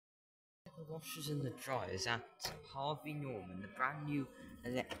washers and the dryers at Harvey Norman, the brand new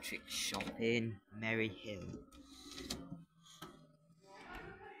electric shop in Merry Hill.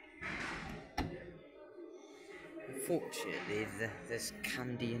 Unfortunately, there's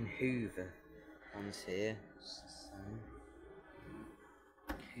Candy and Hoover ones here.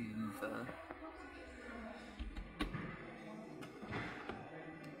 Hoover.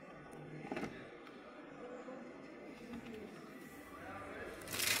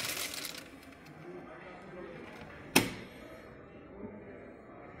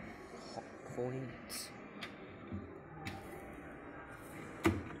 Hot Point.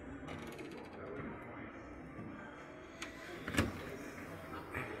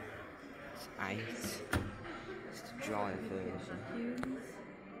 It's 8. It's the dry version.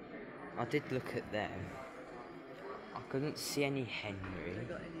 I did look at them. I couldn't see any Henry.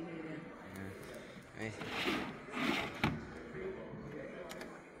 Yeah.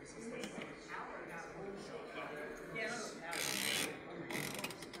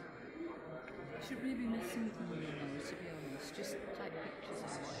 Should really be missing them on those, to be honest. Just take pictures of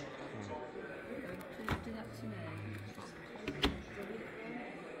whatever. Just do that to me.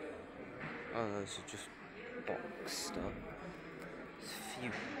 Oh, those are just boxed up. There's a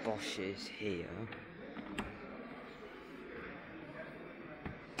few Bosches here.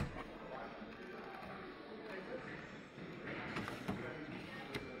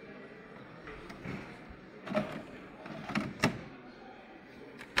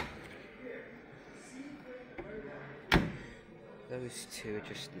 Those two are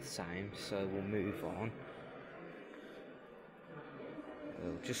just the same, so we'll move on.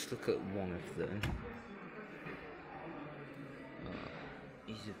 We'll just look at one of them.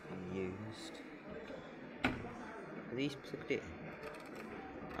 These have been used. Are these plugged in?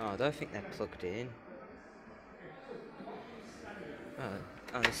 Oh, I don't think they're plugged in.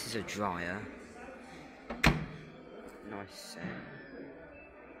 Oh, this is a dryer. Nice set.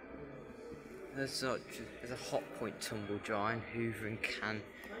 There's a Hot Point tumble dryer and Hoover and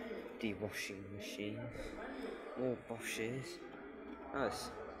Candy washing machine. More Bosches. Oh, this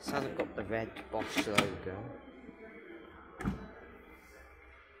hasn't got the red Bosch logo.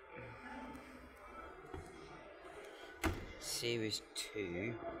 Series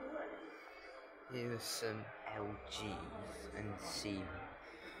 2. Here are some LGs and C.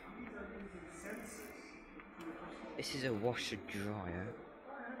 This is a washer dryer.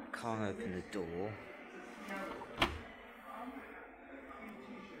 Can't open the door.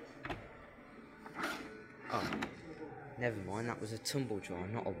 Oh, never mind, that was a tumble dryer,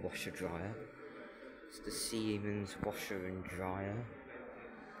 not a washer dryer. It's the Siemens washer and dryer.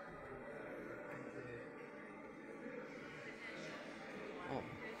 Oh,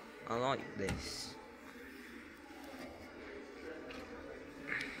 I like this.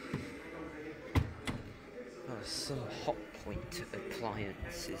 Oh, some Hot Point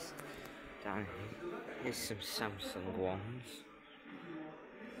appliances down here. Here's some Samsung ones.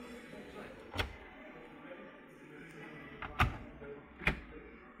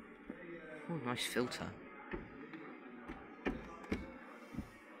 Oh, nice filter.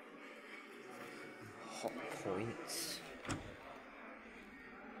 Hot Points.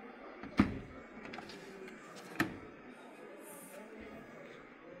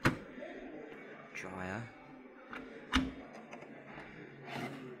 Dryer.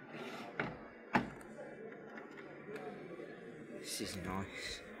 This is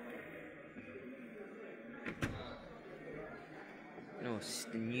nice. No, it's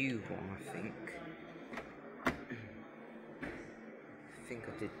the new one, I think. I think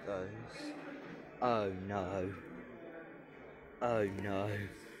I did those. Oh no. Oh no.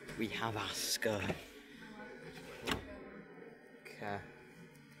 We have Asker. Okay.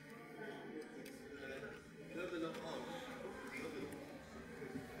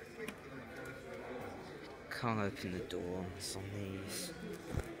 Can't open the doors on these.